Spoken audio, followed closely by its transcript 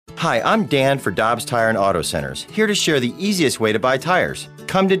Hi, I'm Dan for Dobbs Tire and Auto Centers, here to share the easiest way to buy tires.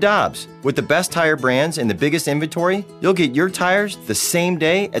 Come to Dobbs. With the best tire brands and the biggest inventory, you'll get your tires the same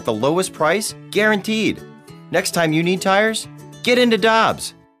day at the lowest price, guaranteed. Next time you need tires, get into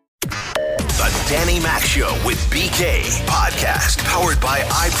Dobbs. The Danny Mac Show with BK podcast powered by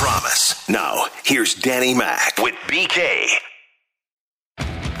I Promise. Now, here's Danny Mac with BK.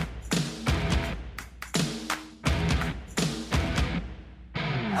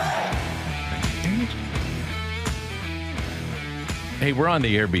 Hey, we're on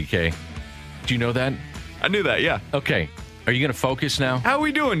the air, BK. Do you know that? I knew that, yeah. Okay. Are you going to focus now? How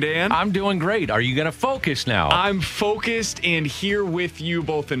we doing, Dan? I'm doing great. Are you going to focus now? I'm focused and here with you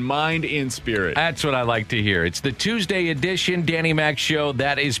both in mind and spirit. That's what I like to hear. It's the Tuesday edition Danny Mac Show.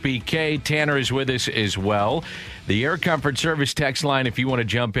 That is BK. Tanner is with us as well. The Air Comfort Service text line, if you want to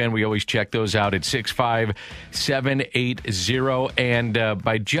jump in, we always check those out at 65780. And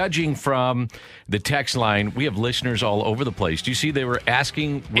by judging from the text line, we have listeners all over the place. Do you see they were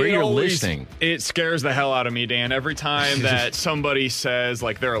asking where you're listening? It scares the hell out of me, Dan. Every time that somebody says,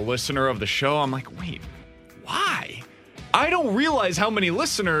 like, they're a listener of the show, I'm like, wait, why? I don't realize how many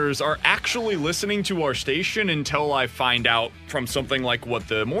listeners are actually listening to our station until I find out from something like what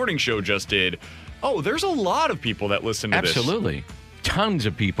the morning show just did. Oh, there's a lot of people that listen to this. Absolutely. Tons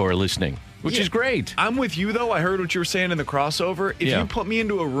of people are listening, which is great. I'm with you, though. I heard what you were saying in the crossover. If you put me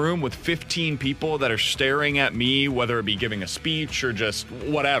into a room with 15 people that are staring at me, whether it be giving a speech or just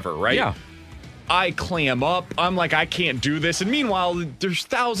whatever, right? Yeah. I clam up. I'm like, I can't do this. And meanwhile, there's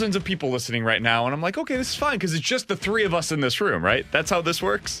thousands of people listening right now. And I'm like, okay, this is fine because it's just the three of us in this room, right? That's how this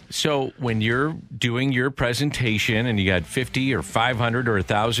works. So when you're doing your presentation and you got 50 or 500 or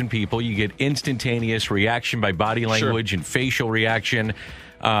 1,000 people, you get instantaneous reaction by body language and facial reaction.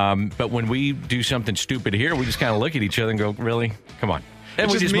 But when we do something stupid here, we just kind of look at each other and go, really? Come on. And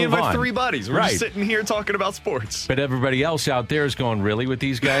it's we just me move and my on. three buddies. We're just sitting here talking about sports. But everybody else out there is going, really, with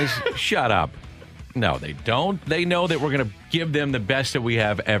these guys? Shut up. No, they don't. They know that we're going to give them the best that we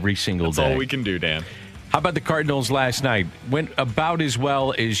have every single day. That's all we can do, Dan. How about the Cardinals last night? Went about as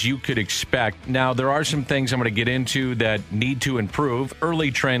well as you could expect. Now, there are some things I'm going to get into that need to improve.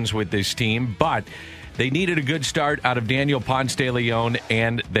 Early trends with this team, but they needed a good start out of Daniel Ponce de Leon,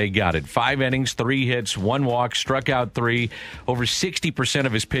 and they got it. 5 innings, 3 hits, 1 walk, struck out 3. Over 60%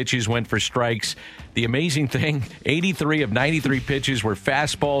 of his pitches went for strikes. The amazing thing, 83 of 93 pitches were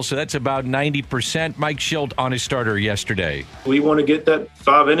fastballs, so that's about 90%. Mike Schilt on his starter yesterday. We want to get that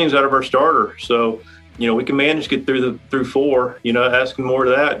 5 innings out of our starter. So, we can manage to get through 4. Asking more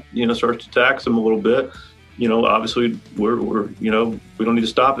of that, starts to tax them a little bit. Obviously we're we don't need to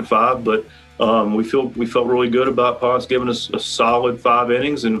stop at 5, but we felt really good about Ponce giving us a solid 5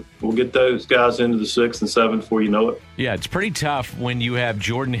 innings, and we'll get those guys into the 6th and 7th before you know it. Yeah, it's pretty tough when you have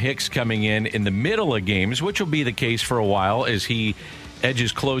Jordan Hicks coming in the middle of games, which will be the case for a while as he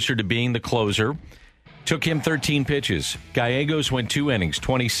edges closer to being the closer. Took him 13 pitches. Gallegos went 2 innings,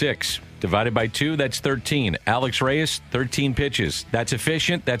 26. Divided by 2, that's 13. Alex Reyes, 13 pitches. That's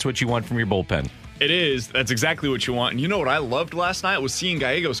efficient. That's what you want from your bullpen. It is. That's exactly what you want. And you know what I loved last night was seeing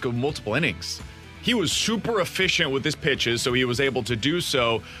Gallegos go multiple innings. He was super efficient with his pitches, so he was able to do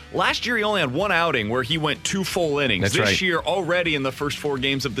so. Last year, he only had 1 outing where he went 2 full innings. This year, already in the first 4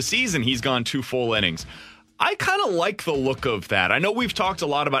 games of the season, he's gone 2 full innings. I kind of like the look of that. I know we've talked a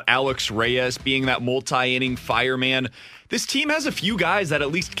lot about Alex Reyes being that multi-inning fireman. This team has a few guys that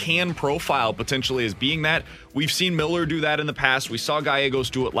at least can profile potentially as being that. We've seen Miller do that in the past. We saw Gallegos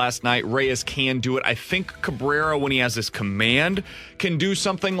do it last night. Reyes can do it. I think Cabrera, when he has this command, can do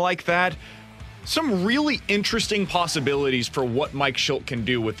something like that. Some really interesting possibilities for what Mike Schilt can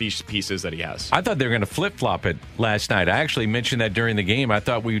do with these pieces that he has. I thought they were going to flip-flop it last night. I actually mentioned that during the game. I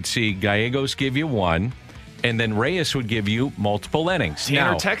thought we would see Gallegos give you 1, and then Reyes would give you multiple innings.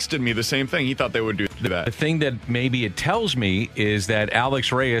 Tanner texted me the same thing. He thought they would do that. The thing that maybe it tells me is that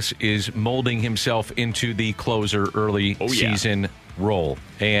Alex Reyes is molding himself into the closer early season role,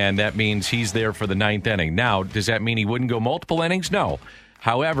 and that means he's there for the 9th inning. Now, does that mean he wouldn't go multiple innings? No.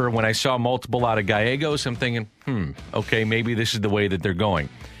 However, when I saw multiple out of Gallegos, I'm thinking, okay, maybe this is the way that they're going.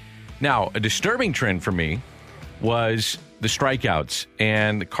 Now, a disturbing trend for me was the strikeouts,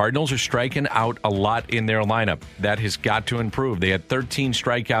 and the Cardinals are striking out a lot in their lineup. That has got to improve. They had 13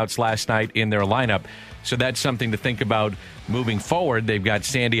 strikeouts last night in their lineup, so that's something to think about moving forward. They've got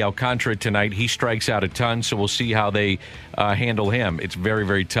Sandy Alcantara tonight. He strikes out a ton, so we'll see how they handle him. It's very,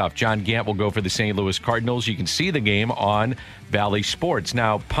 very tough. John Gant will go for the St. Louis Cardinals. You can see the game on Valley Sports.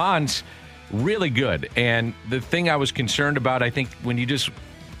 Now, Ponce, really good, and the thing I was concerned about, I think when you just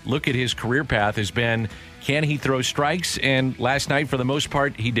look at his career path has been, can he throw strikes? And last night, for the most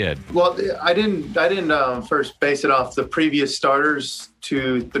part, he did. Well, I didn't first base it off the previous starters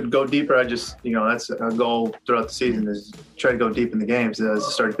to go deeper. I just, that's a goal throughout the season, is try to go deep in the games as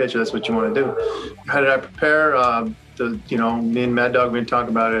a starting pitcher. That's what you want to do. How did I prepare? Me and Mad Dog, we've been talking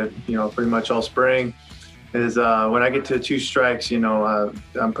about it, pretty much all spring. Is when I get to 2 strikes,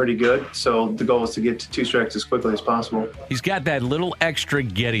 I'm pretty good. So the goal is to get to 2 strikes as quickly as possible. He's got that little extra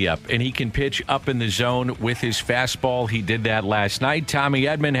giddy up, and he can pitch up in the zone with his fastball. He did that last night. Tommy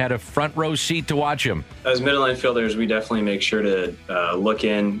Edman had a front row seat to watch him. As middle infielders, we definitely make sure to look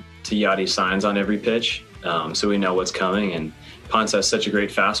in to Yachty's signs on every pitch, so we know what's coming. And Ponce has such a great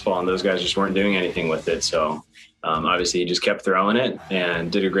fastball, and those guys just weren't doing anything with it. So obviously he just kept throwing it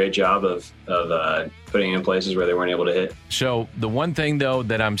and did a great job of putting it in places where they weren't able to hit. So the one thing, though,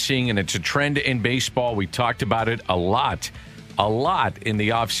 that I'm seeing, and it's a trend in baseball, we talked about it a lot in the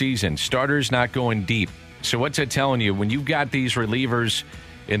offseason, starters not going deep. So what's that telling you? When you've got these relievers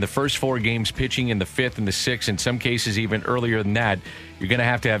in the first 4 games pitching in the 5th and the 6th, in some cases even earlier than that, you're going to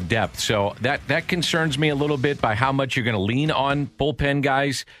have depth. So that concerns me a little bit by how much you're going to lean on bullpen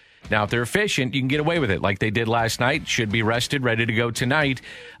guys. Now, if they're efficient, you can get away with it like they did last night. Should be rested, ready to go tonight.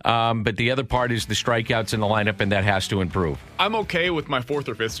 But the other part is the strikeouts in the lineup, and that has to improve. I'm okay with my 4th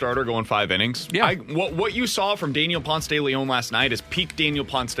or 5th starter going 5 innings. Yeah. What you saw from Daniel Ponce de Leon last night is peak Daniel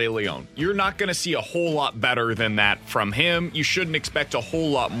Ponce de Leon. You're not going to see a whole lot better than that from him. You shouldn't expect a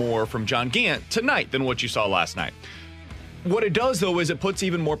whole lot more from John Gant tonight than what you saw last night. What it does, though, is it puts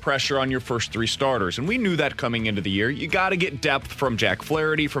even more pressure on your first 3 starters, and we knew that coming into the year. You got to get depth from Jack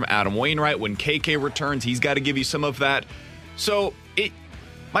Flaherty, from Adam Wainwright. When KK returns, he's got to give you some of that. So,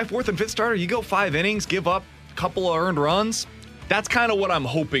 my 4th and 5th starter, you go 5 innings, give up a couple of earned runs. That's kind of what I'm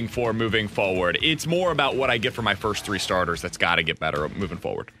hoping for moving forward. It's more about what I get for my first 3 starters that's got to get better moving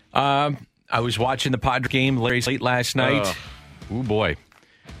forward. I was watching the Padres game late last night. Oh, boy.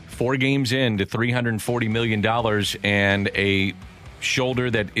 4 games in to $340 million and a shoulder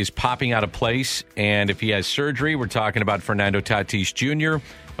that is popping out of place. And if he has surgery, we're talking about Fernando Tatis Jr.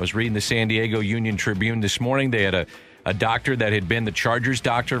 I was reading the San Diego Union Tribune this morning. They had a doctor that had been the Chargers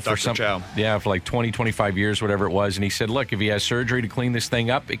doctor for for like 20, 25 years, whatever it was. And he said, look, if he has surgery to clean this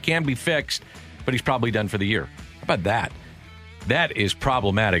thing up, it can be fixed, but he's probably done for the year. How about that? That is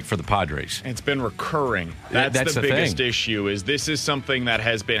problematic for the Padres. It's been recurring. That's the biggest issue. Is this is something that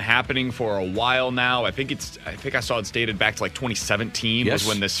has been happening for a while now. I think I saw it dated back to like 2017 was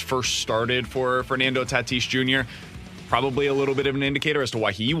when this first started for Fernando Tatis Jr. Probably a little bit of an indicator as to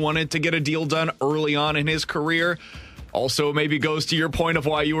why he wanted to get a deal done early on in his career. Also, maybe goes to your point of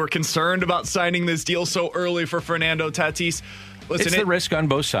why you were concerned about signing this deal so early for Fernando Tatis. Listen, it's the risk on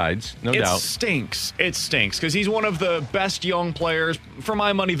both sides, no doubt. It stinks because he's one of the best young players. For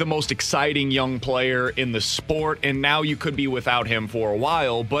my money, the most exciting young player in the sport, and now you could be without him for a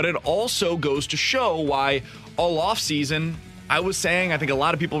while. But it also goes to show why all offseason, I think a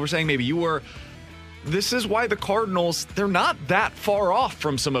lot of people were saying, maybe you were, this is why the Cardinals, they're not that far off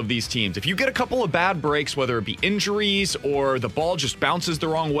from some of these teams. If you get a couple of bad breaks, whether it be injuries or the ball just bounces the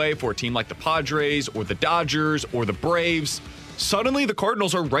wrong way for a team like the Padres or the Dodgers or the Braves, suddenly the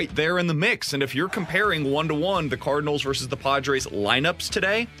Cardinals are right there in the mix. And if you're comparing 1-to-1 the Cardinals versus the Padres lineups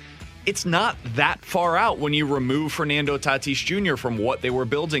today, it's not that far out when you remove Fernando Tatis Jr. from what they were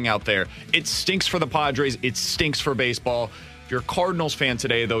building out there. It stinks for the Padres. It stinks for baseball. If you're a Cardinals fan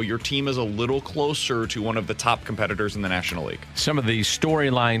today, though, your team is a little closer to one of the top competitors in the National League. Some of the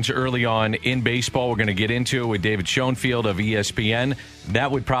storylines early on in baseball we're going to get into with David Schoenfield of ESPN.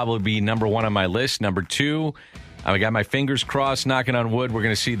 That would probably be number 1 on my list. Number 2, I got my fingers crossed, knocking on wood. We're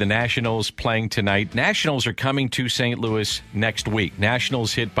going to see the Nationals playing tonight. Nationals are coming to St. Louis next week.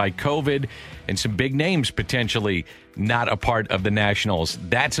 Nationals hit by COVID and some big names potentially not a part of the Nationals.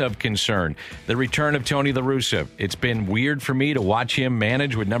 That's of concern. The return of Tony La Russa. It's been weird for me to watch him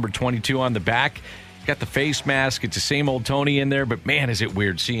manage with number 22 on the back. Got the face mask. It's the same old Tony in there, but man, is it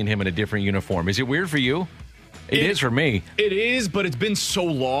weird seeing him in a different uniform. Is it weird for you? It is for me. It is, but it's been so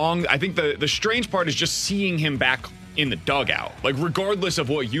long. I think the strange part is just seeing him back in the dugout. Like, regardless of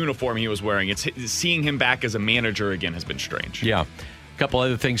what uniform he was wearing, it's seeing him back as a manager again has been strange. Yeah. A couple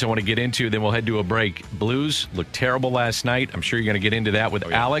other things I want to get into, then we'll head to a break. Blues looked terrible last night. I'm sure you're going to get into that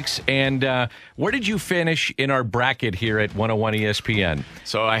with Alex. And where did you finish in our bracket here at 101 ESPN?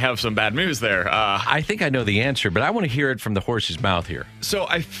 So I have some bad news there. I think I know the answer, but I want to hear it from the horse's mouth here. So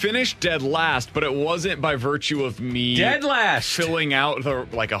I finished dead last, but it wasn't by virtue of me dead last filling out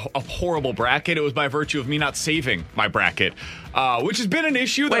a horrible bracket. It was by virtue of me not saving my bracket, which has been an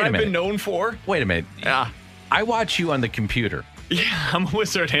issue that I've been known for. Wait a minute. I watch you on the computer. Yeah, I'm a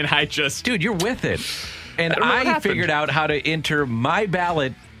wizard, and Dude, you're with it. And I figured out how to enter my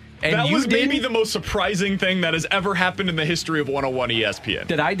ballot. And that was maybe the most surprising thing that has ever happened in the history of 101 ESPN.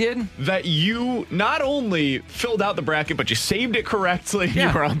 That I did? That you not only filled out the bracket, but you saved it correctly. Yeah.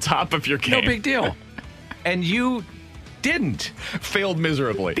 You were on top of your game. No big deal. And you didn't. Failed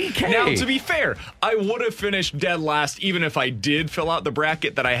miserably. BK. Now, to be fair, I would have finished dead last even if I did fill out the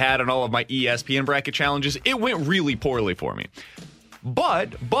bracket that I had on all of my ESPN bracket challenges. It went really poorly for me.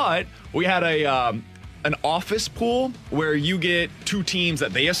 But we had an office pool where you get two teams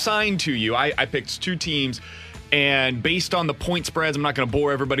that they assign to you. I picked two teams, and based on the point spreads, I'm not going to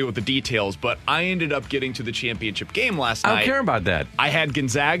bore everybody with the details, but I ended up getting to the championship game last night. I don't care about that. I had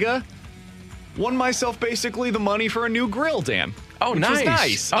Gonzaga, won myself basically the money for a new grill, Dan. Oh, which nice. was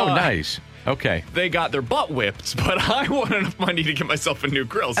nice. Nice. Okay. They got their butt whipped, but I won enough money to get myself a new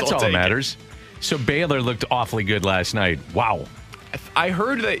grill, so That's I'll all that take matters. So Baylor looked awfully good last night. Wow. I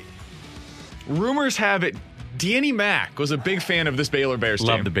heard that rumors have it Danny Mac was a big fan of this Baylor Bears team.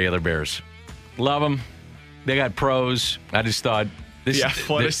 Love the Baylor Bears. Love them. They got pros. I just thought the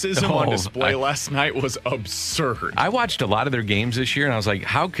athleticism on display last night was absurd. I watched a lot of their games this year, and I was like,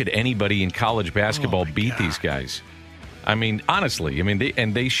 how could anybody in college basketball beat these guys? I mean, honestly,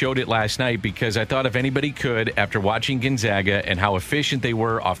 they showed it last night, because I thought if anybody could, after watching Gonzaga and how efficient they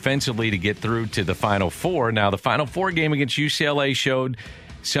were offensively to get through to the Final Four. Now, the Final Four game against UCLA showed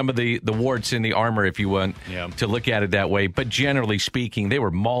some of the warts in the armor, if you want to look at it that way. But generally speaking, they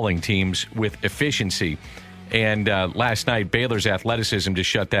were mauling teams with efficiency. And last night, Baylor's athleticism just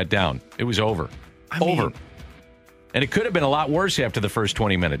shut that down. It was over. Over. And it could have been a lot worse after the first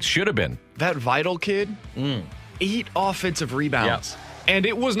 20 minutes. Should have been. That Vital kid, 8 offensive rebounds. Yeah. And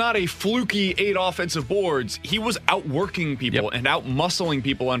it was not a fluky 8 offensive boards. He was outworking people and out-muscling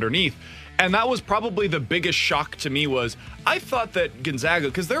people underneath. And that was probably the biggest shock to me. Was I thought that Gonzaga,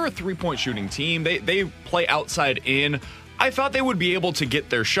 because they're a three-point shooting team, they play outside in. I thought they would be able to get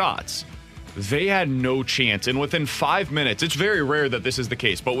their shots. They had no chance. And within 5 minutes, it's very rare that this is the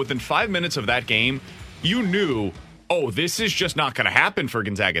case, but within 5 minutes of that game, you knew, oh, this is just not going to happen for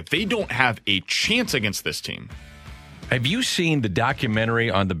Gonzaga. They don't have a chance against this team. Have you seen the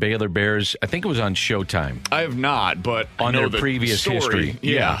documentary on the Baylor Bears? I think it was on Showtime. I have not, but on I know their previous history.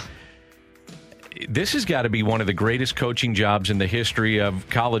 Yeah. This has got to be one of the greatest coaching jobs in the history of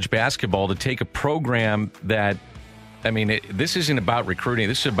college basketball, to take a program that, this isn't about recruiting.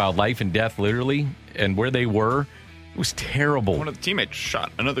 This is about life and death, literally, and where they were. It was terrible. One of the teammates shot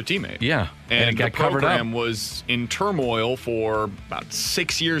another teammate. Yeah, and it got the covered up. program was in turmoil for about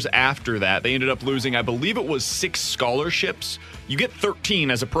 6 years after that. They ended up losing, I believe it was 6 scholarships. You get 13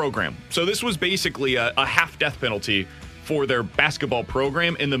 as a program. So this was basically a half-death penalty for their basketball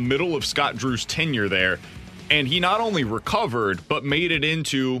program in the middle of Scott Drew's tenure there. And he not only recovered, but made it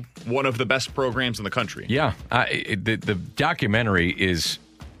into one of the best programs in the country. Yeah, the documentary is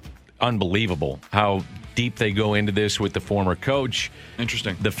unbelievable, how deep they go into this with the former coach.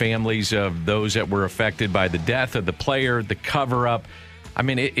 Interesting. The families of those that were affected by the death of the player, the cover-up.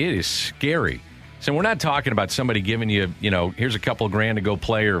 It is scary. So we're not talking about somebody giving you, here's a couple of grand to go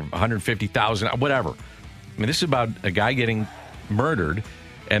play, or $150,000, whatever. This is about a guy getting murdered,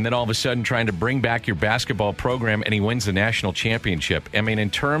 and then all of a sudden trying to bring back your basketball program, and he wins the national championship. In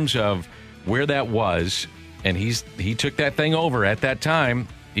terms of where that was, and he took that thing over at that time.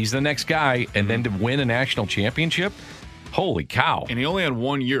 He's the next guy, and then to win a national championship, holy cow. And he only had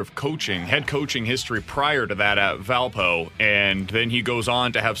 1 year of head coaching history prior to that at Valpo, and then he goes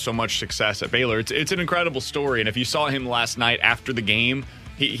on to have so much success at Baylor. It's an incredible story, and if you saw him last night after the game,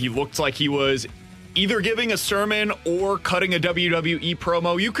 he looked like he was either giving a sermon or cutting a WWE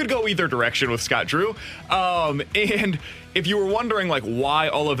promo. You could go either direction with Scott Drew. And if you were wondering why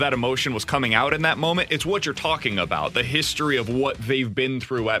all of that emotion was coming out in that moment, it's what you're talking about, the history of what they've been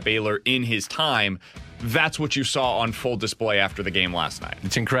through at Baylor in his time. That's what you saw on full display after the game last night.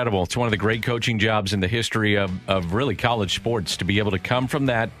 It's incredible. It's one of the great coaching jobs in the history of really college sports, to be able to come from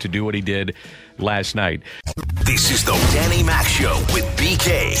that to do what he did last night. This is the Danny Mac Show with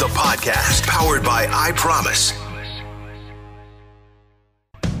BK, the podcast powered by I Promise.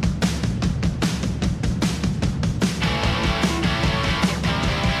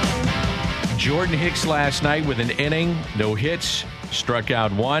 Jordan Hicks last night with an inning, no hits, struck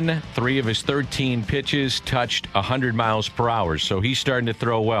out 1. 3 of his 13 pitches touched 100 miles per hour, so he's starting to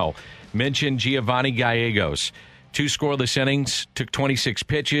throw well. Mentioned Giovanni Gallegos. 2 scoreless innings, took 26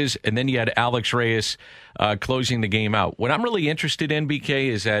 pitches, and then you had Alex Reyes closing the game out. What I'm really interested in, BK,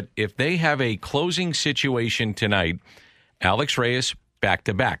 is that if they have a closing situation tonight, Alex Reyes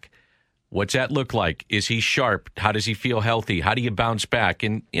back-to-back. What's that look like? Is he sharp? How does he feel healthy? How do you bounce back?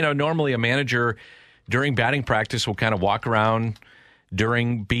 And, normally a manager during batting practice will kind of walk around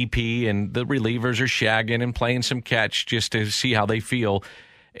during BP, and the relievers are shagging and playing some catch just to see how they feel.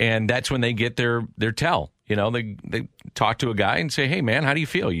 And that's when they get their tell. They talk to a guy and say, hey, man, how do you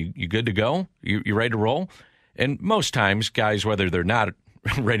feel? You good to go? You ready to roll? And most times, guys, whether they're not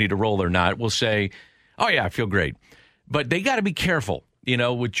ready to roll or not, will say, oh, yeah, I feel great. But they got to be careful,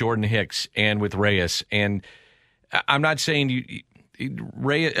 with Jordan Hicks and with Reyes. And I'm not saying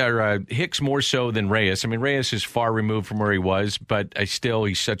Hicks more so than Reyes. I mean, Reyes is far removed from where he was, but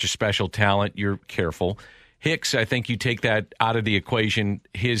he's such a special talent. You're careful. Hicks, I think you take that out of the equation,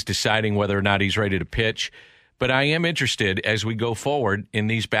 his deciding whether or not he's ready to pitch. But I am interested as we go forward in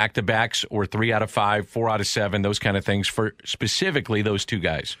these back-to-backs or 3 out of 5, 4 out of 7, those kind of things for specifically those two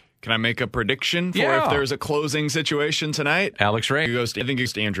guys. Can I make a prediction for if there's a closing situation tonight? Alex Reyes. I think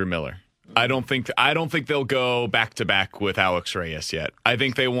it's Andrew Miller. I don't think they'll go back-to-back with Alex Reyes yet. I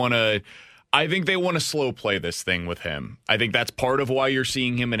think they want to slow play this thing with him. I think that's part of why you're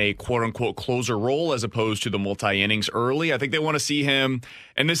seeing him in a quote-unquote closer role as opposed to the multi-innings early. I think they want to see him,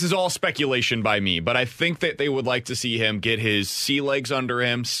 and this is all speculation by me, but I think that they would like to see him get his sea legs under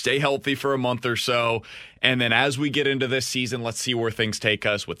him, stay healthy for a month or so, and then as we get into this season, let's see where things take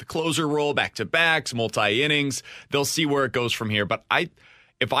us with the closer role, back-to-backs, multi-innings. They'll see where it goes from here, but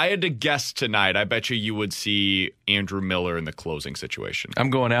if I had to guess tonight, I bet you would see Andrew Miller in the closing situation. I'm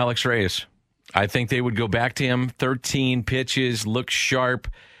going Alex Reyes. I think they would go back to him, 13 pitches, look sharp.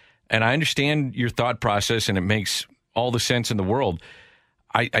 And I understand your thought process, and it makes all the sense in the world.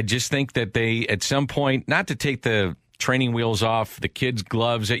 I just think that they, at some point, not to take the training wheels off the kids'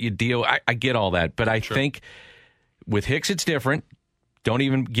 gloves that you deal, I get all that. But I think with Hicks, it's different. Don't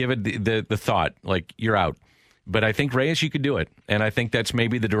even give it the thought, like you're out. But I think Reyes, you could do it. And I think that's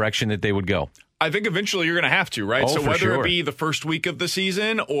maybe the direction that they would go. I think eventually you're going to have to, right? Oh, so whether it be the first week of the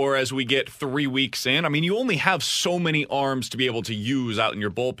season or as we get 3 weeks in, I mean, you only have so many arms to be able to use out in your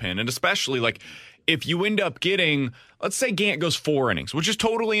bullpen. And especially like if you end up getting, let's say Gant goes 4 innings, which is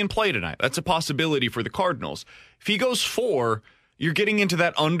totally in play tonight. That's a possibility for the Cardinals. If he goes 4, you're getting into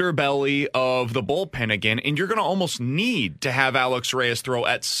that underbelly of the bullpen again, and you're going to almost need to have Alex Reyes throw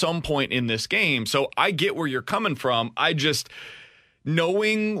at some point in this game. So I get where you're coming from.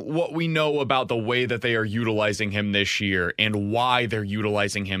 Knowing what we know about the way that they are utilizing him this year and why they're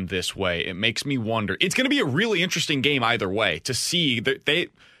utilizing him this way, it makes me wonder. It's going to be a really interesting game either way to see that they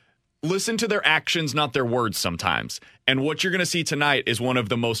listen to their actions, not their words sometimes. And what you're going to see tonight is one of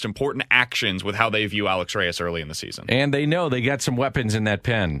the most important actions with how they view Alex Reyes early in the season. And they know they got some weapons in that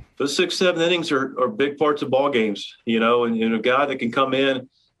pen. The 6, 7 innings are big parts of ball games, and a guy that can come in,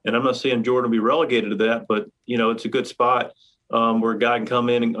 and I'm not saying Jordan will be relegated to that, but, it's a good spot. Where a guy can come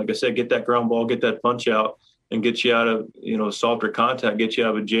in and, like I said, get that ground ball, get that punch out, and get you out of, softer contact, get you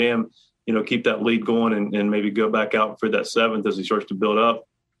out of a jam, keep that lead going and maybe go back out for that 7th as he starts to build up.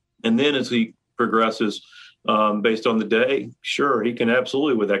 And then as he progresses based on the day, sure, he can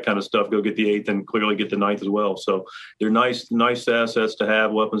absolutely, with that kind of stuff, go get the 8th and clearly get the 9th as well. So they're nice assets to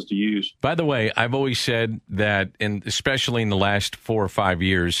have, weapons to use. By the way, I've always said that, and especially in the last 4 or 5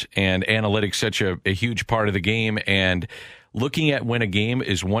 years, and analytics such a huge part of the game, and looking at when a game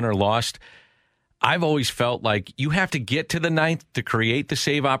is won or lost, I've always felt like you have to get to the 9th to create the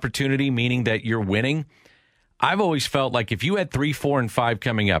save opportunity, meaning that you're winning. I've always felt like if you had 3, 4, and 5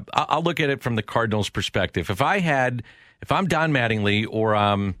 coming up, I'll look at it from the Cardinals' perspective. If I'm Don Mattingly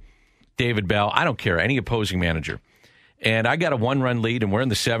or David Bell, I don't care, any opposing manager, and I got a 1-run lead and we're in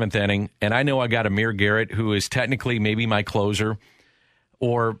the 7th inning, and I know I got Amir Garrett, who is technically maybe my closer,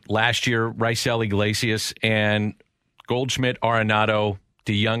 or last year, Raisel Iglesias, and Goldschmidt, Arenado,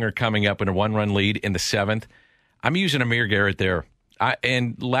 DeYoung are coming up in a 1-run lead in the 7th. I'm using Amir Garrett there.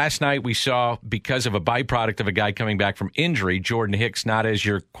 And last night we saw, because of a byproduct of a guy coming back from injury, Jordan Hicks not as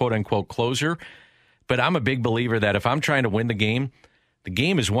your quote-unquote closer. But I'm a big believer that if I'm trying to win the game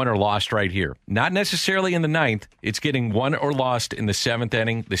is won or lost right here. Not necessarily in the 9th. It's getting won or lost in the 7th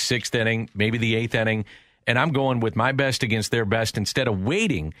inning, the 6th inning, maybe the 8th inning. And I'm going with my best against their best instead of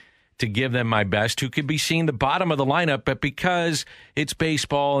waiting to give them my best, who could be seen the bottom of the lineup, but because it's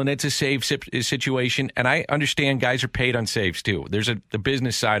baseball and it's a save situation, and I understand guys are paid on saves too. There's the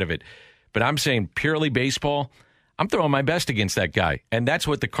business side of it. But I'm saying purely baseball, I'm throwing my best against that guy. And that's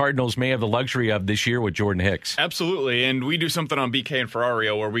what the Cardinals may have the luxury of this year with Jordan Hicks. Absolutely. And we do something on BK and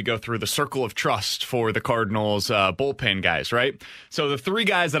Ferrario where we go through the circle of trust for the Cardinals bullpen guys, right? So the three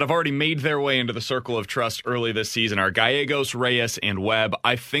guys that have already made their way into the circle of trust early this season are Gallegos, Reyes, and Webb.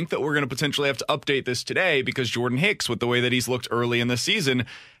 I think that we're going to potentially have to update this today because Jordan Hicks, with the way that he's looked early in the season,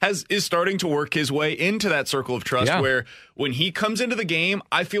 is starting to work his way into that circle of trust where when he comes into the game,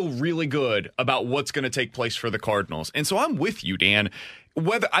 I feel really good about what's going to take place for the Cardinals. And so I'm with you, Dan.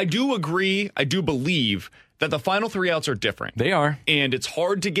 Whether I do agree, I do believe that the final three outs are different. They are. And it's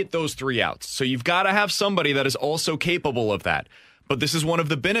hard to get those three outs. So you've got to have somebody that is also capable of that. But this is one of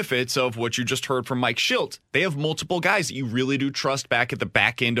the benefits of what you just heard from Mike Schilt. They have multiple guys that you really do trust back at the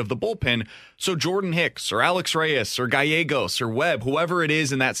back end of the bullpen. So Jordan Hicks or Alex Reyes or Gallegos or Webb, whoever it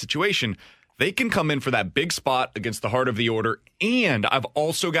is in that situation, they can come in for that big spot against the heart of the order. And I've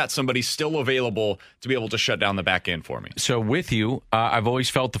also got somebody still available to be able to shut down the back end for me. So with you, I've always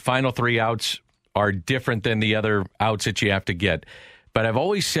felt the final three outs are different than the other outs that you have to get. But I've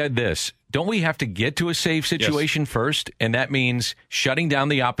always said this. Don't we have to get to a safe situation first? And that means shutting down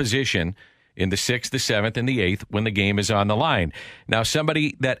the opposition in the 6th, the 7th, and the 8th when the game is on the line. Now,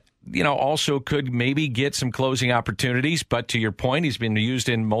 somebody that, also could maybe get some closing opportunities, but to your point, he's been used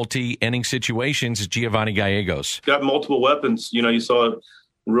in multi-inning situations, is Giovanni Gallegos. Got multiple weapons. You saw a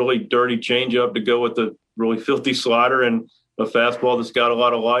really dirty changeup to go with the really filthy slider and a fastball that's got a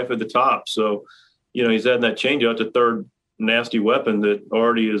lot of life at the top. So, he's adding that changeup to third nasty weapon that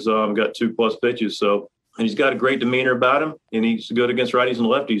already has got 2+ pitches. So, and he's got a great demeanor about him, and he's good against righties and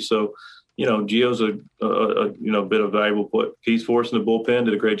lefties. So, Gio's a bit of valuable piece for us in the bullpen.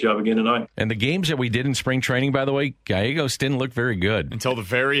 Did a great job again tonight. And the games that we did in spring training, by the way, Gallegos didn't look very good until the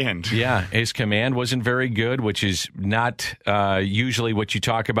very end. Yeah, his command wasn't very good, which is not usually what you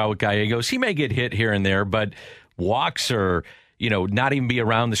talk about with Gallegos. He may get hit here and there, but walks or not even be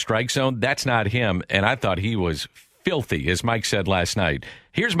around the strike zone, that's not him. And I thought he was filthy, as Mike said last night.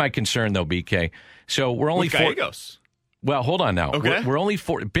 Here's my concern, though, BK. So we're only Gallegos. Well, hold on now. Okay. We're only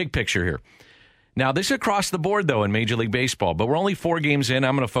 4. Big picture here. Now, this is across the board, though, in Major League Baseball, but we're only 4 games in.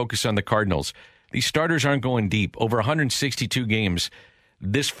 I'm going to focus on the Cardinals. These starters aren't going deep. Over 162 games,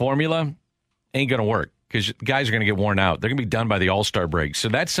 this formula ain't going to work because guys are going to get worn out. They're going to be done by the All-Star break. So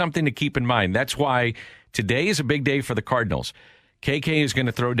that's something to keep in mind. That's why today is a big day for the Cardinals. KK is going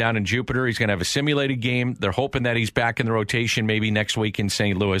to throw down in Jupiter. He's going to have a simulated game. They're hoping that he's back in the rotation maybe next week in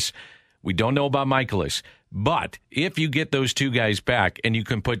St. Louis. We don't know about Michaelis. But if you get those 2 guys back and you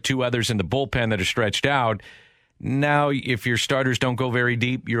can put 2 others in the bullpen that are stretched out, now if your starters don't go very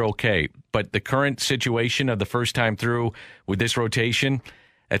deep, you're okay. But the current situation of the first time through with this rotation,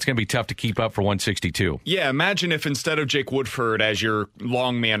 that's going to be tough to keep up for 162. Yeah, imagine if instead of Jake Woodford as your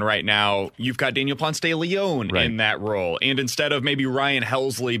long man right now, you've got Daniel Ponce de Leon in that role. And instead of maybe Ryan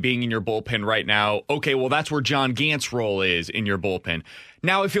Helsley being in your bullpen right now, okay, well, that's where John Gant's role is in your bullpen.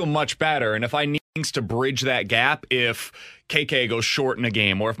 Now I feel much better. And if I need to bridge that gap, if KK goes short in a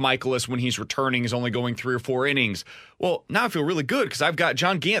game, or if Michaelis, when he's returning, is only going 3 or 4 innings, well, now I feel really good because I've got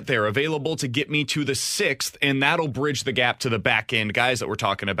John Gant there available to get me to the 6th, and that'll bridge the gap to the back end guys that we're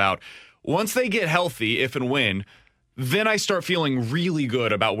talking about. Once they get healthy, if and when, then I start feeling really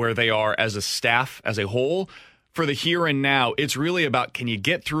good about where they are as a staff, as a whole. For the here and now, it's really about, can you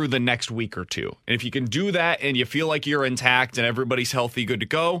get through the next week or 2? And if you can do that and you feel like you're intact and everybody's healthy, good to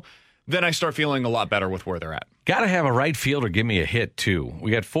go, then I start feeling a lot better with where they're at. Got to have a right fielder give me a hit, too.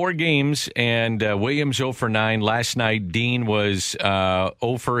 We got 4 games, and Williams 0 for 9. Last night, Dean was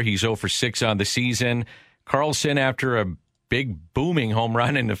 0 for. He's 0 for 6 on the season. Carlson, after a big booming home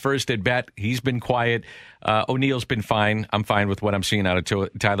run in the first at-bat, he's been quiet. O'Neill's been fine. I'm fine with what I'm seeing out of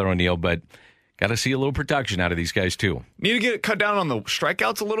Tyler O'Neill, but got to see a little production out of these guys, too. Need to get cut down on the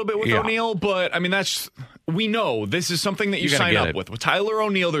strikeouts a little bit with O'Neill, but, I mean, we know this is something that you sign up with. With Tyler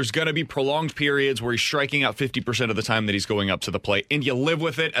O'Neill, there's going to be prolonged periods where he's striking out 50% of the time that he's going up to the plate, and you live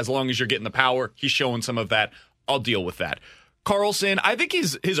with it as long as you're getting the power. He's showing some of that. I'll deal with that. Carlson, I think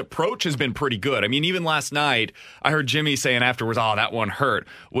his approach has been pretty good. I mean, even last night, I heard Jimmy saying afterwards, that one hurt,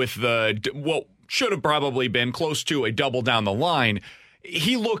 with what should have probably been close to a double down the line.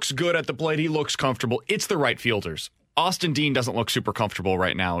 He looks good at the plate. He looks comfortable. It's the right fielders. Austin Dean doesn't look super comfortable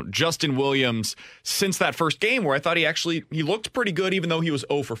right now. Justin Williams, since that first game where I thought he looked pretty good, even though he was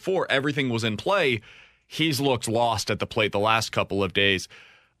 0 for 4, everything was in play, he's looked lost at the plate the last couple of days.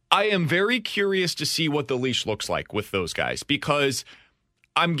 I am very curious to see what the leash looks like with those guys, because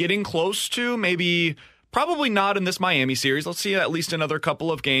I'm getting close to probably not in this Miami series. Let's see at least another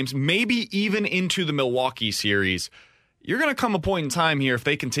couple of games, maybe even into the Milwaukee series. You're going to come a point in time here, if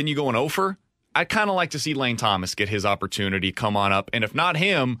they continue going over, I'd kind of like to see Lane Thomas get his opportunity, come on up. And if not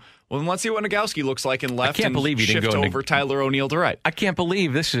him, well, then let's see what Nagowski looks like in left and shift over Tyler O'Neill to right. I can't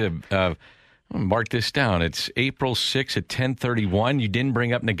believe this is mark this down. It's April 6th at 10:31. You didn't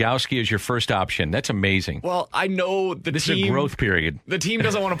bring up Nagowski as your first option. That's amazing. Well, I know this is a growth period. The team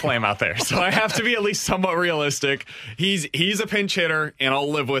doesn't want to play him out there, so I have to be at least somewhat realistic. He's a pinch hitter, and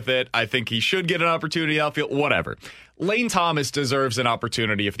I'll live with it. I think he should get an opportunity outfield, whatever. Lane Thomas deserves an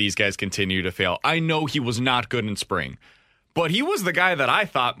opportunity if these guys continue to fail. I know he was not good in spring, but he was the guy that I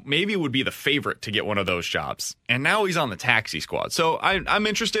thought maybe would be the favorite to get one of those jobs. And now he's on the taxi squad. So I'm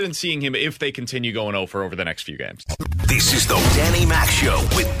interested in seeing him if they continue going over the next few games. This is the Danny Mac Show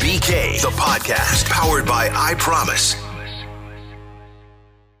with BK, the podcast powered by I Promise.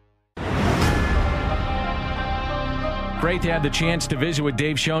 Great to have the chance to visit with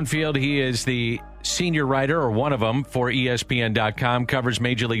Dave Schoenfield. He is the senior writer, or one of them, for ESPN.com, covers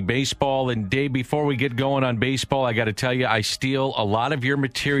Major League Baseball. And Dave, before we get going on baseball, I got to tell you, I steal a lot of your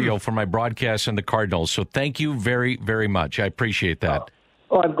material for my broadcasts on the Cardinals. So thank you very, very much. I appreciate that.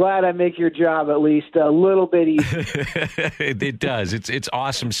 Well, I'm glad I make your job at least a little bit easier. It does. It's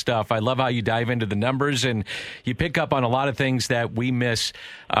awesome stuff. I love how you dive into the numbers and you pick up on a lot of things that we miss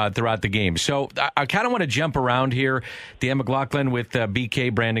throughout the game. So I kind of want to jump around here. Dan McLaughlin with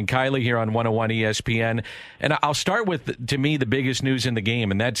BK, Brandon Kiley here on 101 ESPN. And I'll start with, to me, the biggest news in the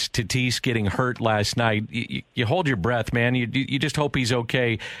game, and that's Tatis getting hurt last night. You hold your breath, man. You just hope he's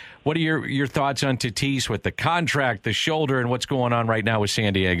okay. What are your thoughts on Tatis with the contract, the shoulder, and what's going on right now with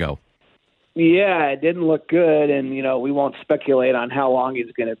San Diego? Yeah, it didn't look good, and, we won't speculate on how long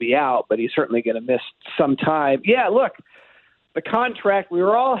he's going to be out, but he's certainly going to miss some time. Yeah, look, the contract, we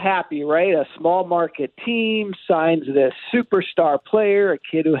were all happy, right? A small market team signs this superstar player, a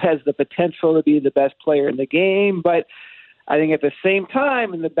kid who has the potential to be the best player in the game, but I think at the same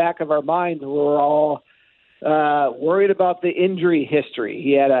time, in the back of our minds, we're all worried about the injury history.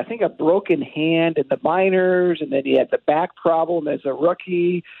 He had, I think, a broken hand in the minors, and then he had the back problem as a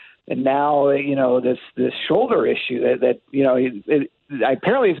rookie, and now this shoulder issue that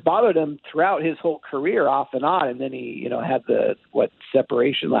apparently has bothered him throughout his whole career, off and on. And then he had the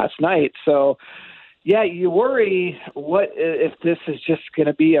separation last night. So yeah, you worry what if this is just going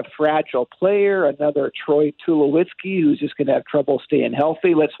to be a fragile player, another Troy Tulowitzki who's just going to have trouble staying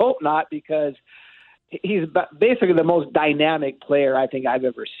healthy. Let's hope not, because he's basically the most dynamic player I think I've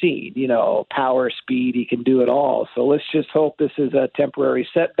ever seen. Power, speed, he can do it all. So let's just hope this is a temporary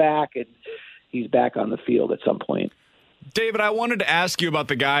setback and he's back on the field at some point. David, I wanted to ask you about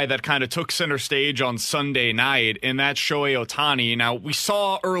the guy that kind of took center stage on Sunday night, and that's Shohei Ohtani. Now, we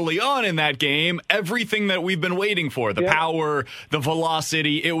saw early on in that game everything that we've been waiting for, the power, the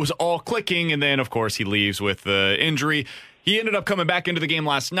velocity. It was all clicking, and then, of course, he leaves with the injury. He ended up coming back into the game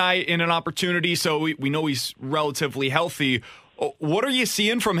last night in an opportunity, so we know he's relatively healthy. What are you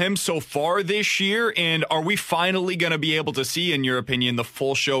seeing from him so far this year, and are we finally going to be able to see, in your opinion, the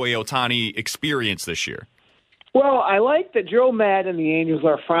full Shohei Ohtani experience this year? Well, I like that Joe Maddon and the Angels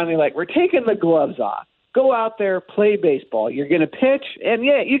are finally like, we're taking the gloves off. Go out there, play baseball. You're going to pitch, and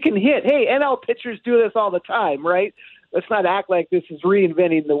yeah, you can hit. Hey, NL pitchers do this all the time, right? Let's not act like this is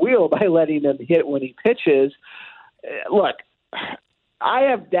reinventing the wheel by letting him hit when he pitches. Look, I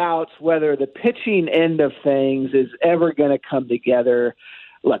have doubts whether the pitching end of things is ever going to come together.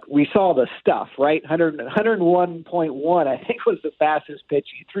 Look, we saw the stuff, right? 101.1, I think, was the fastest pitch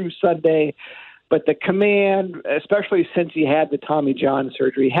he threw Sunday. But the command, especially since he had the Tommy John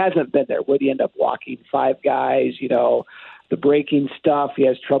surgery, hasn't been there. Would he end up walking 5 guys? The breaking stuff, he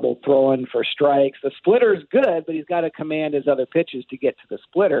has trouble throwing for strikes. The splitter's good, but he's got to command his other pitches to get to the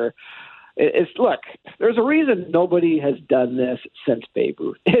splitter. Look, there's a reason nobody has done this since Babe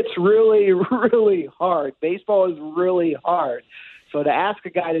Ruth. It's really, really hard. Baseball is really hard. So to ask a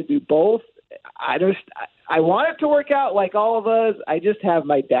guy to do both, I want it to work out like all of us. I just have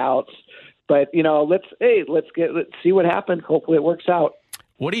my doubts. But let's see what happened. Hopefully it works out.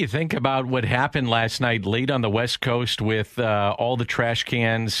 What do you think about what happened last night late on the West Coast with all the trash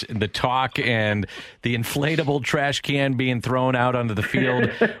cans, the talk, and the inflatable trash can being thrown out onto the field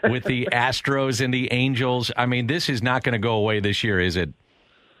with the Astros and the Angels? I mean, this is not going to go away this year, is it?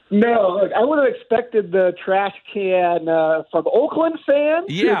 No, look, I would have expected the trash can from Oakland fans,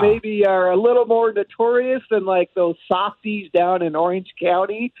 who maybe are a little more notorious than like those softies down in Orange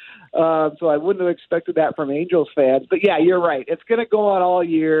County. So I wouldn't have expected that from Angels fans. But yeah, you're right. It's going to go on all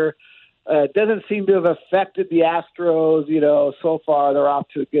year. It doesn't seem to have affected the Astros. So far they're off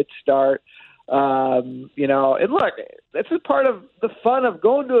to a good start. And look, this is part of the fun of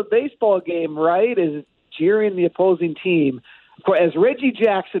going to a baseball game, right? Is cheering the opposing team. As Reggie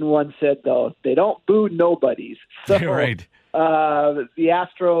Jackson once said, though, they don't boo nobodies. So, right. The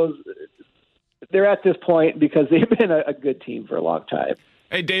Astros, they're at this point because they've been a good team for a long time.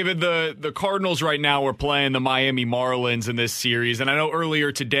 Hey, David, the Cardinals right now are playing the Miami Marlins in this series. And I know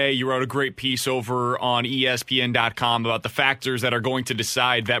earlier today you wrote a great piece over on ESPN.com about the factors that are going to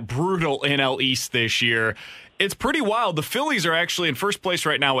decide that brutal NL East this year. It's pretty wild. The Phillies are actually in first place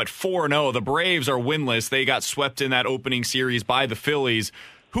right now at 4-0. The Braves are winless. They got swept in that opening series by the Phillies.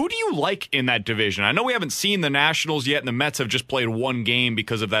 Who do you like in that division? I know we haven't seen the Nationals yet, and the Mets have just played one game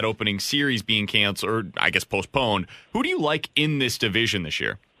because of that opening series being canceled, or I guess postponed. Who do you like in this division this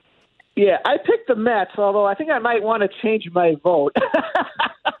year? Yeah, I picked the Mets, although I think I might want to change my vote,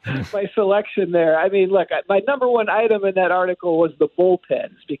 my selection there. I mean, look, my number one item in that article was the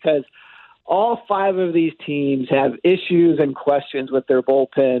bullpens, because all 5 of these teams have issues and questions with their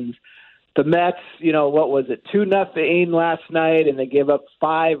bullpens. The Mets, what was it, 2-0 last night, and they gave up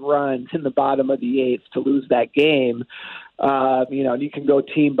 5 runs in the bottom of the 8th to lose that game. You can go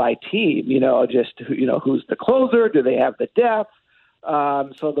team by team, who's the closer? Do they have the depth?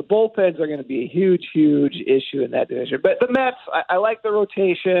 So the bullpens are going to be a huge, huge issue in that division. But the Mets, I like the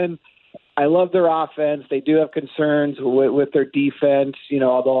rotation. I love their offense. They do have concerns with their defense,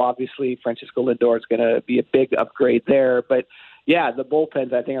 although obviously Francisco Lindor is going to be a big upgrade there. But yeah, the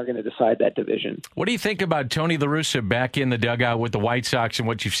bullpens, I think, are going to decide that division. What do you think about Tony La Russa back in the dugout with the White Sox and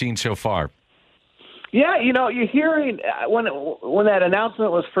what you've seen so far? Yeah, you're hearing when that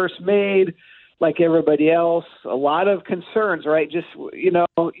announcement was first made, like everybody else, a lot of concerns, right? Just, you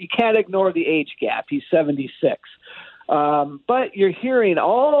can't ignore the age gap. He's 76. But you're hearing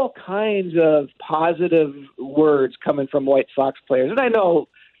all kinds of positive words coming from White Sox players. And I know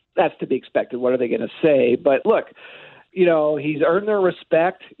that's to be expected. What are they going to say? But look, he's earned their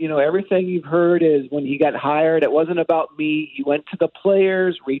respect. Everything you've heard is when he got hired, it wasn't about me. He went to the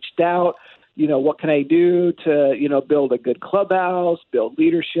players, reached out. What can I do to, build a good clubhouse, build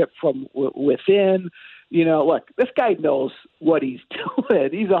leadership from within? Look, this guy knows what he's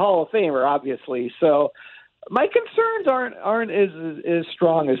doing. He's a Hall of Famer, obviously. So my concerns aren't as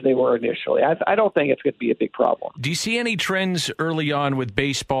strong as they were initially. I don't think it's going to be a big problem. Do you see any trends early on with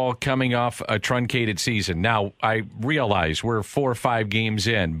baseball coming off a truncated season? Now, I realize we're 4 or 5 games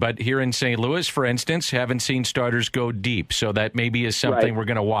in, but here in St. Louis, for instance, haven't seen starters go deep, so that maybe is something we're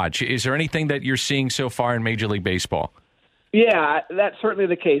going to watch. Is there anything that you're seeing so far in Major League Baseball? Yeah, that's certainly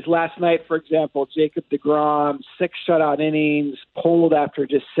the case. Last night, for example, Jacob deGrom, 6 shutout innings, pulled after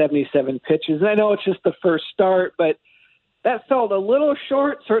just 77 pitches. And I know it's just the first start, but that felt a little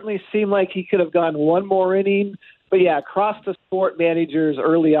short. Certainly seemed like he could have gone one more inning. But yeah, across the sport, managers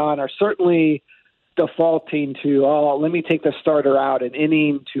early on are certainly defaulting to, let me take the starter out an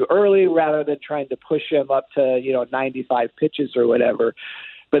inning too early rather than trying to push him up to, 95 pitches or whatever.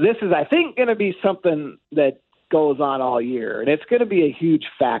 But this is, I think, going to be something that goes on all year, and it's going to be a huge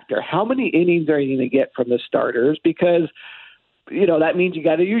factor. How many innings are you going to get from the starters? Because, that means you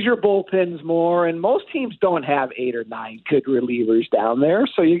got to use your bullpens more, and most teams don't have 8 or 9 good relievers down there,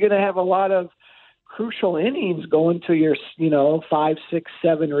 so you're going to have a lot of crucial innings going to your, 5, 6,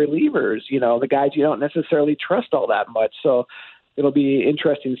 7 relievers, the guys you don't necessarily trust all that much. So it'll be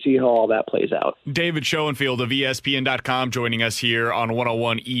interesting to see how all that plays out. David Schoenfield of ESPN.com joining us here on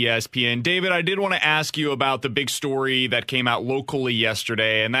 101 ESPN. David, I did want to ask you about the big story that came out locally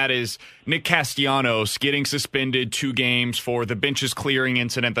yesterday, and that is Nick Castellanos getting suspended 2 games for the benches clearing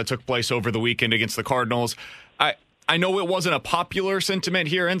incident that took place over the weekend against the Cardinals. I know it wasn't a popular sentiment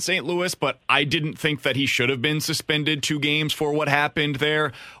here in St. Louis, but I didn't think that he should have been suspended 2 games for what happened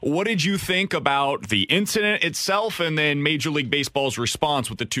there. What did you think about the incident itself and then Major League Baseball's response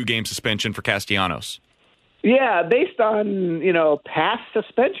with the 2-game suspension for Castellanos? Yeah, based on, past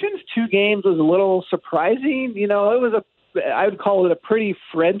suspensions, 2 games was a little surprising. It was I would call it a pretty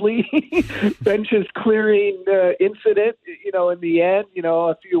friendly benches clearing incident, in the end,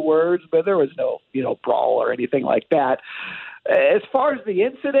 a few words, but there was no, brawl or anything like that. As far as the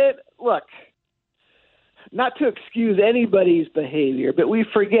incident, look, not to excuse anybody's behavior, but we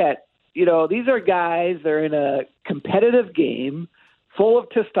forget, these are guys, they're in a competitive game full of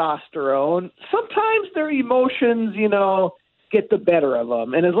testosterone. Sometimes their emotions, get the better of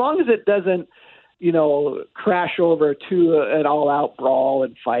them. And as long as it doesn't, crash over to an all-out brawl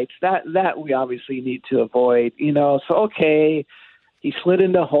and fights, that we obviously need to avoid, So, okay, he slid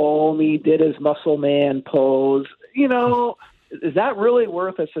into home, he did his muscle man pose. Is that really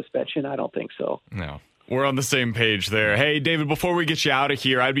worth a suspension? I don't think so. No. We're on the same page there. Hey, David, before we get you out of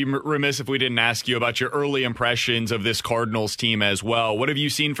here, I'd be remiss if we didn't ask you about your early impressions of this Cardinals team as well. What have you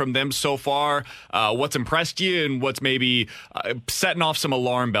seen from them so far? What's impressed you, and what's maybe setting off some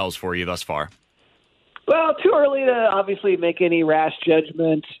alarm bells for you thus far? Well, too early to obviously make any rash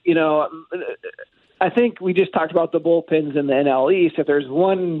judgments. I think we just talked about the bullpens in the NL East. If there's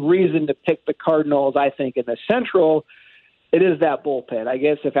one reason to pick the Cardinals, I think in the Central, it is that bullpen. I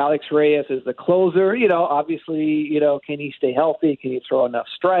guess if Alex Reyes is the closer, obviously, can he stay healthy? Can he throw enough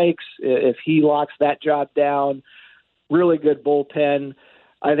strikes? If he locks that job down, really good bullpen.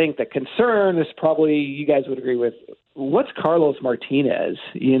 I think the concern is probably, you guys would agree with, what's Carlos Martinez?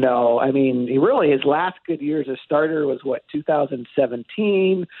 He really, his last good year as a starter was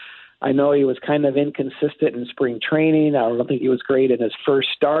 2017. I know he was kind of inconsistent in spring training. I don't think he was great in his first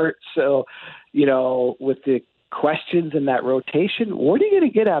start. So, with the questions in that rotation, what are you going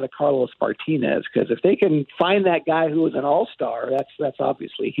to get out of Carlos Martinez? Because if they can find that guy who was an all-star, that's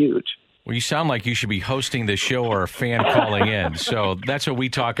obviously huge. Well, you sound like you should be hosting the show or a fan calling in. So that's what we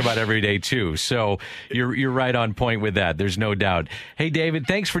talk about every day, too. So you're right on point with that. There's no doubt. Hey, David,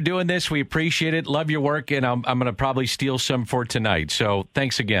 thanks for doing this. We appreciate it. Love your work, and I'm going to probably steal some for tonight. So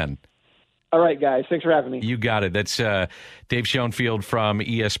thanks again. All right, guys. Thanks for having me. You got it. That's Dave Schoenfield from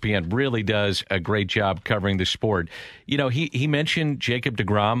ESPN. Really does a great job covering the sport. He mentioned Jacob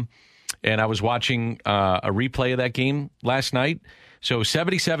deGrom, and I was watching a replay of that game last night. So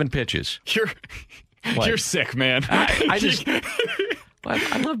 77 pitches. You're sick, man.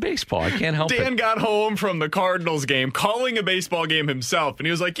 I love baseball. I can't help it. Dan got home from the Cardinals game, calling a baseball game himself, and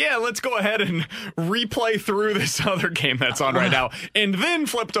he was like, yeah, let's go ahead and replay through this other game that's on right now, and then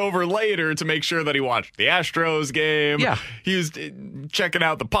flipped over later to make sure that he watched the Astros game. Yeah. He was checking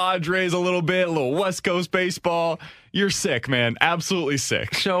out the Padres a little West Coast baseball. You're sick, man. Absolutely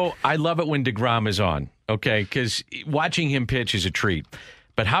sick. So I love it when DeGrom is on, okay, because watching him pitch is a treat.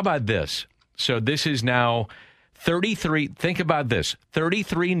 But how about this? So this is now 33, think about this,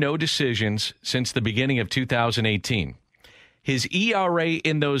 33 no decisions since the beginning of 2018. His ERA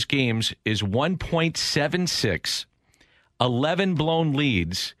in those games is 1.76, 11 blown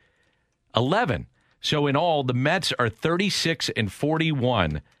leads, 11. So in all, the Mets are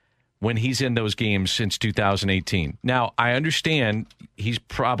 36-41 when he's in those games since 2018. Now, I understand he's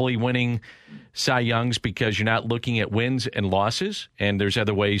probably winning Cy Youngs because you're not looking at wins and losses, and there's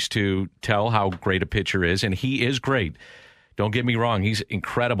other ways to tell how great a pitcher is, and he is great. Don't get me wrong, he's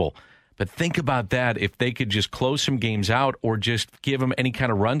incredible. But think about that if they could just close some games out or just give him any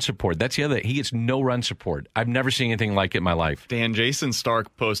kind of run support. That's the other. He gets no run support. I've never seen anything like it in my life. Dan, Jason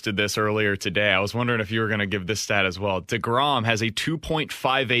Stark posted this earlier today. I was wondering if you were going to give this stat as well. DeGrom has a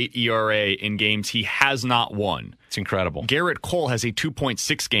 2.58 ERA in games he has not won. It's incredible. Garrett Cole has a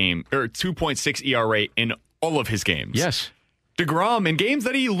 2.6 ERA in all of his games. Yes. DeGrom, in games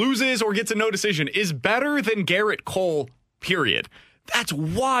that he loses or gets a no decision, is better than Garrett Cole, period. That's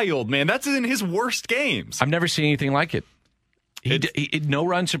wild, man. That's in his worst games. I've never seen anything like it. No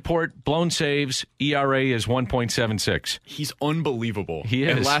run support, blown saves, ERA is 1.76. He's unbelievable. He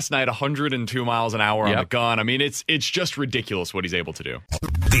is. And last night, 102 miles an hour on the gun. I mean, it's just ridiculous what he's able to do.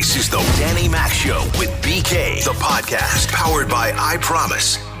 This is the Danny Mac Show with BK, the podcast powered by I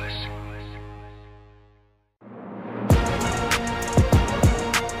Promise.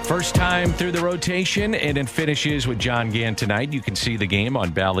 First time through the rotation, and it finishes with John Gant tonight. You can see the game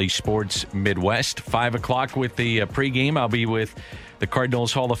on Bally Sports Midwest. 5 o'clock with the pregame. I'll be with the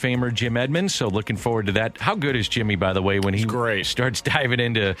Cardinals Hall of Famer Jim Edmonds, so looking forward to that. How good is Jimmy, by the way, when he starts diving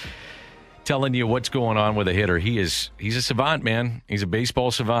into telling you what's going on with a hitter? He's a savant, man. He's a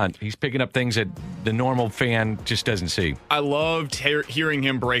baseball savant. He's picking up things that the normal fan just doesn't see. I loved hearing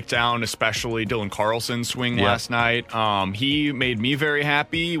him break down, especially Dylan Carlson's swing last night. He made me very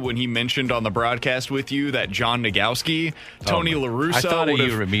happy when he mentioned on the broadcast with you that John Nagowski, Tony La Russa. I thought of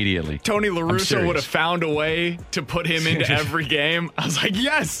you immediately. Tony La Russa would have found a way to put him into every game. I was like,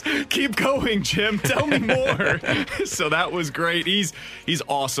 yes, keep going, Jim. Tell me more. So that was great. He's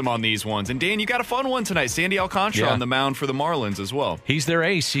awesome on these ones. And Dan, you got a fun one tonight. Sandy Alcantara on the mound for the Marlins as well. He's their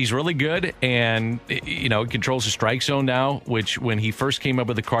ace. He's really good, and he controls the strike zone now, which when he first came up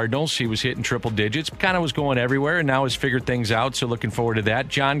with the Cardinals, he was hitting triple digits, kind of was going everywhere, and now has figured things out, so looking forward to that.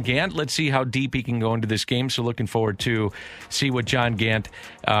 John Gant, let's see how deep he can go into this game, so looking forward to see what John Gant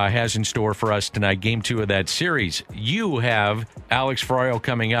has in store for us tonight, game 2 of that series. You have Alex Ferrario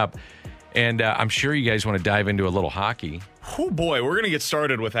coming up, and I'm sure you guys want to dive into a little hockey. Oh boy, we're going to get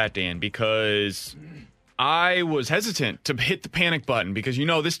started with that, Dan, because I was hesitant to hit the panic button because,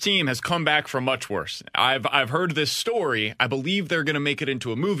 this team has come back from much worse. I've heard this story. I believe they're going to make it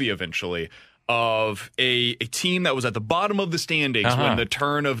into a movie eventually. of a team that was at the bottom of the standings when the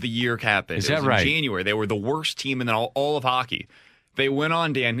turn of the year happened. Is that in right? January. They were the worst team in all of hockey. They went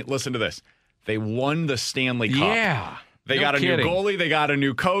on, Dan, listen to this. They won the Stanley Cup. Yeah. They got a new goalie. They got a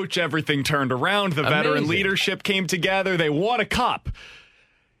new coach. Everything turned around. The veteran leadership came together. They won a cup.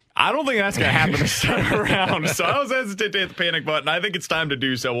 I don't think that's going to happen this time around. So I was hesitant to hit the panic button. I think it's time to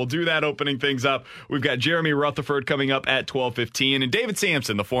do so. We'll do that opening things up. We've got Jeremy Rutherford coming up at 12:15. And David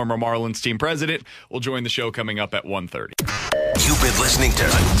Sampson, the former Marlins team president, will join the show coming up at 1:30. You've been listening to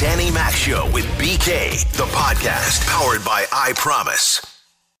The Danny Mac Show with BK, the podcast powered by I Promise.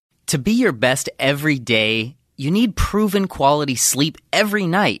 To be your best every day, you need proven quality sleep every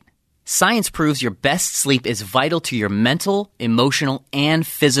night. Science proves your best sleep is vital to your mental, emotional, and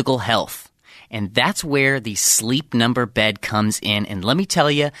physical health. And that's where the Sleep Number bed comes in. And let me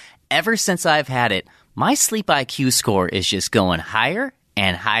tell you, ever since I've had it, my sleep IQ score is just going higher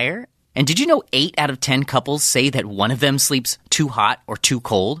and higher. And did you know 8 out of 10 couples say that one of them sleeps too hot or too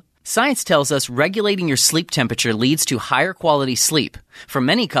cold? Science tells us regulating your sleep temperature leads to higher quality sleep. For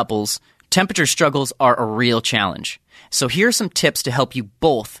many couples, temperature struggles are a real challenge. So here are some tips to help you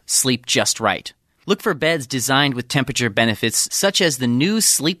both sleep just right. Look for beds designed with temperature benefits such as the new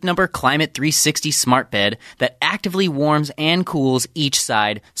Sleep Number Climate 360 Smart Bed that actively warms and cools each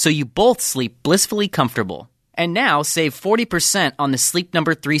side so you both sleep blissfully comfortable. And now save 40% on the Sleep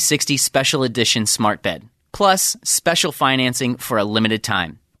Number 360 Special Edition Smart Bed. Plus, special financing for a limited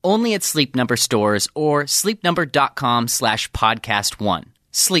time. Only at Sleep Number stores or sleepnumber.com/podcast1.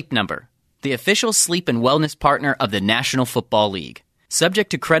 Sleep Number, the official sleep and wellness partner of the National Football League. Subject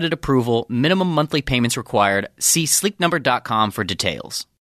to credit approval, minimum monthly payments required. See sleepnumber.com for details.